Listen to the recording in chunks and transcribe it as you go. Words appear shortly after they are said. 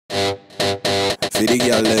For the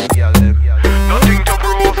girl them. Nothing to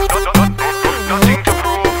prove, nothing to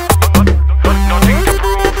prove, nothing to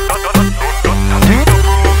prove, nothing to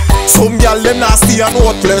prove. Some girl them nasty and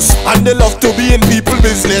worthless, and they love to be in people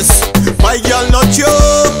business. My girl not you,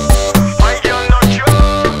 My girl not you.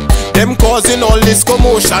 them causing all this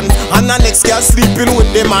commotion, and the next girl sleeping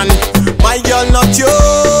with the man. My girl not you,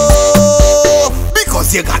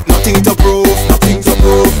 because you got nothing to prove, nothing to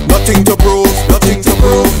prove, nothing to prove, nothing to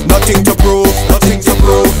prove, nothing to prove, nothing to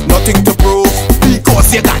prove, nothing to prove,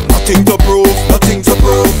 because you got nothing to prove, nothing to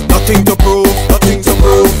prove, nothing to prove, nothing to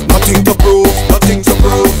prove, nothing to prove, nothing to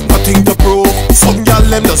prove, nothing to prove. Some girl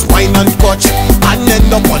them just whine and touch and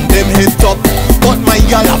end up on them head top, but my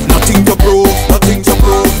girl have nothing to prove, nothing to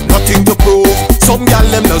prove, nothing to prove. Some girl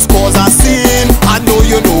them just cause a scene. I know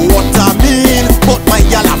you know what I mean, but my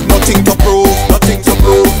girl have nothing to prove, nothing to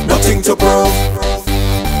prove, nothing to prove.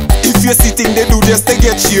 If you see thing they do just to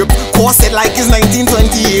get shape, cause it like it's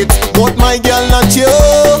 1928, but my girl not you.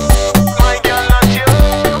 My girl not you.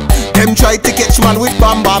 Them try to catch man with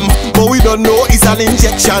bam bam, but we don't know it's an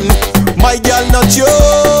injection. My girl not you.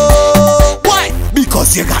 Why?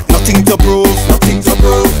 Because you got nothing to prove, nothing to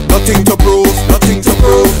prove, nothing to prove, nothing to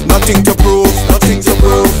prove, nothing to prove, nothing to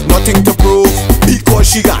prove, nothing to prove. Because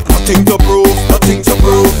she got nothing to prove, nothing to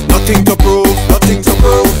prove, nothing to prove, nothing to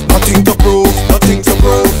prove, nothing to prove, nothing to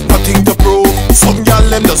prove, nothing to prove. Some girl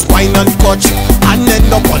them just whine and touch and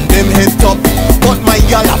end up on them head top, but my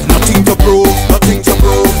girl have nothing to prove, nothing to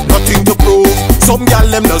prove, nothing to prove. Some girl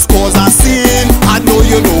them just cause a scene. I know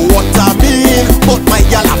you know what I mean, but my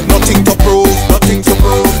girl have nothing to prove, nothing to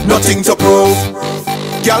prove, nothing to prove.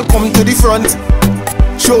 Girl come to the front,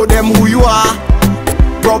 show them who you are.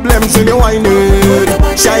 Problems in the wine hood,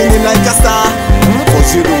 shining like a star.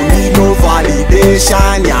 Cause you don't need no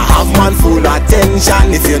validation, you have man full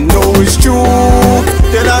attention. If you know it's true,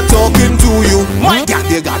 they're not talking to you. My girl,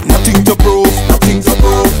 they got nothing to prove, nothing to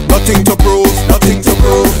prove, nothing to prove, nothing to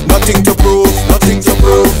prove, nothing to prove, nothing to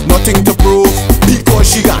prove, nothing to prove. Because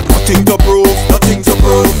she got nothing to prove, nothing to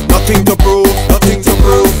prove, nothing to prove, nothing to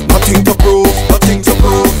prove, nothing to prove, nothing to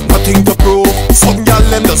prove, nothing to prove. Some girl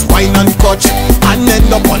them just whine and touch and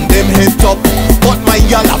end up on them head top, but my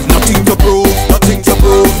girl have nothing to prove, nothing to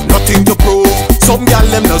prove, nothing to prove. Some girl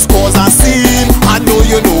them just cause a scene. I know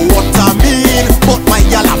you know what I mean, but my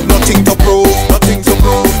girl have nothing to prove, nothing to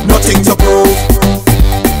prove, nothing to prove,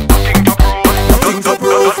 nothing to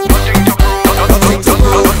prove, nothing to prove, nothing to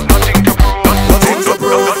prove, nothing to prove, nothing to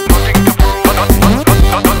prove,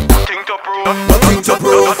 nothing to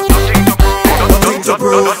prove, nothing to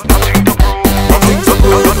prove, nothing to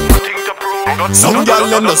prove. Some girl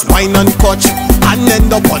them just whine and touch and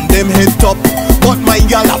end up on them head top, but my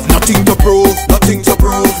girl have nothing to prove, nothing to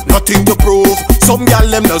prove, nothing to prove. Some girl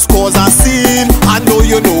them just cause a scene. I know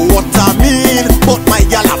you know